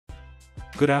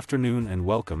Good afternoon and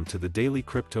welcome to the Daily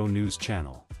Crypto News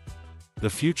Channel. The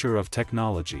future of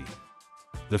technology.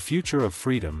 The future of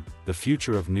freedom, the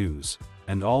future of news,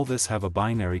 and all this have a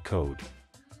binary code.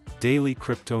 Daily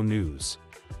Crypto News.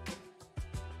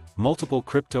 Multiple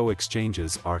crypto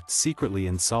exchanges are secretly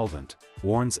insolvent,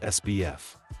 warns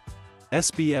SBF.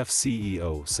 SBF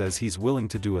CEO says he's willing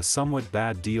to do a somewhat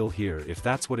bad deal here if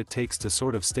that's what it takes to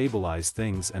sort of stabilize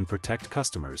things and protect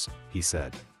customers, he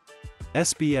said.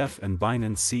 SBF and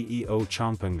Binance CEO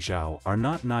Changpeng Zhao are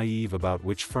not naive about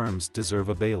which firms deserve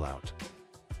a bailout.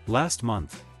 Last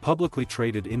month, publicly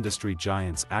traded industry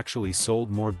giants actually sold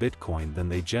more Bitcoin than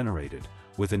they generated,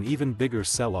 with an even bigger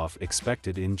sell-off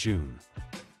expected in June.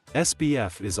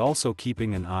 SBF is also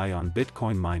keeping an eye on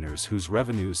Bitcoin miners whose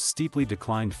revenues steeply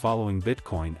declined following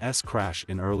Bitcoin's crash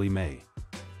in early May.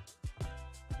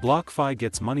 Blockfi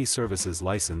gets money services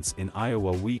license in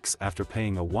Iowa weeks after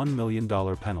paying a $1 million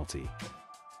penalty.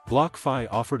 Blockfi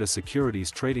offered a securities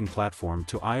trading platform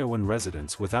to Iowan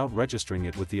residents without registering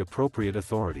it with the appropriate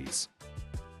authorities.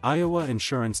 Iowa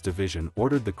Insurance Division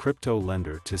ordered the crypto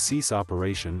lender to cease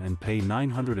operation and pay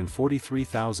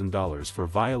 $943,000 for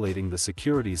violating the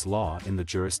securities law in the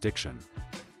jurisdiction.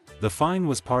 The fine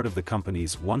was part of the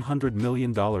company's $100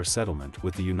 million settlement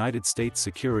with the United States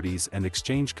Securities and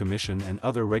Exchange Commission and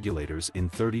other regulators in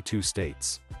 32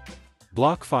 states.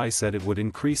 Blockfi said it would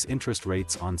increase interest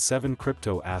rates on 7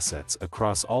 crypto assets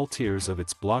across all tiers of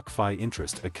its Blockfi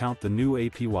interest account. The new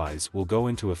APYs will go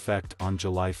into effect on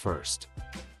July 1st.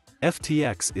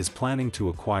 FTX is planning to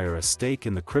acquire a stake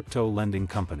in the crypto lending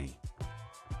company.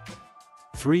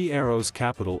 Three Arrows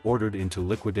Capital ordered into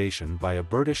liquidation by a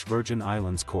British Virgin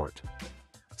Islands court.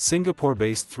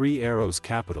 Singapore-based Three Arrows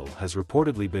Capital has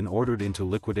reportedly been ordered into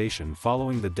liquidation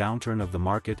following the downturn of the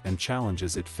market and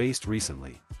challenges it faced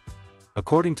recently.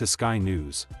 According to Sky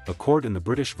News, a court in the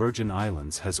British Virgin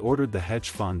Islands has ordered the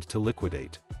hedge fund to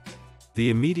liquidate.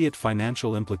 The immediate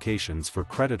financial implications for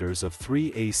creditors of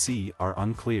 3AC are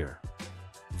unclear.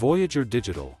 Voyager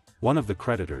Digital, one of the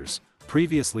creditors,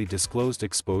 previously disclosed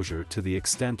exposure to the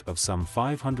extent of some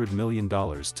 $500 million to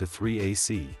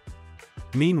 3AC.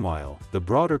 Meanwhile, the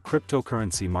broader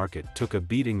cryptocurrency market took a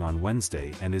beating on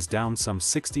Wednesday and is down some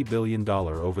 $60 billion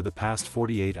over the past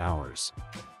 48 hours.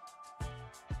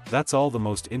 That's all the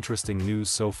most interesting news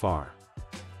so far.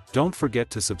 Don't forget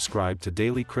to subscribe to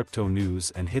Daily Crypto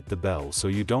News and hit the bell so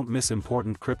you don't miss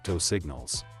important crypto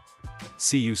signals.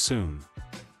 See you soon.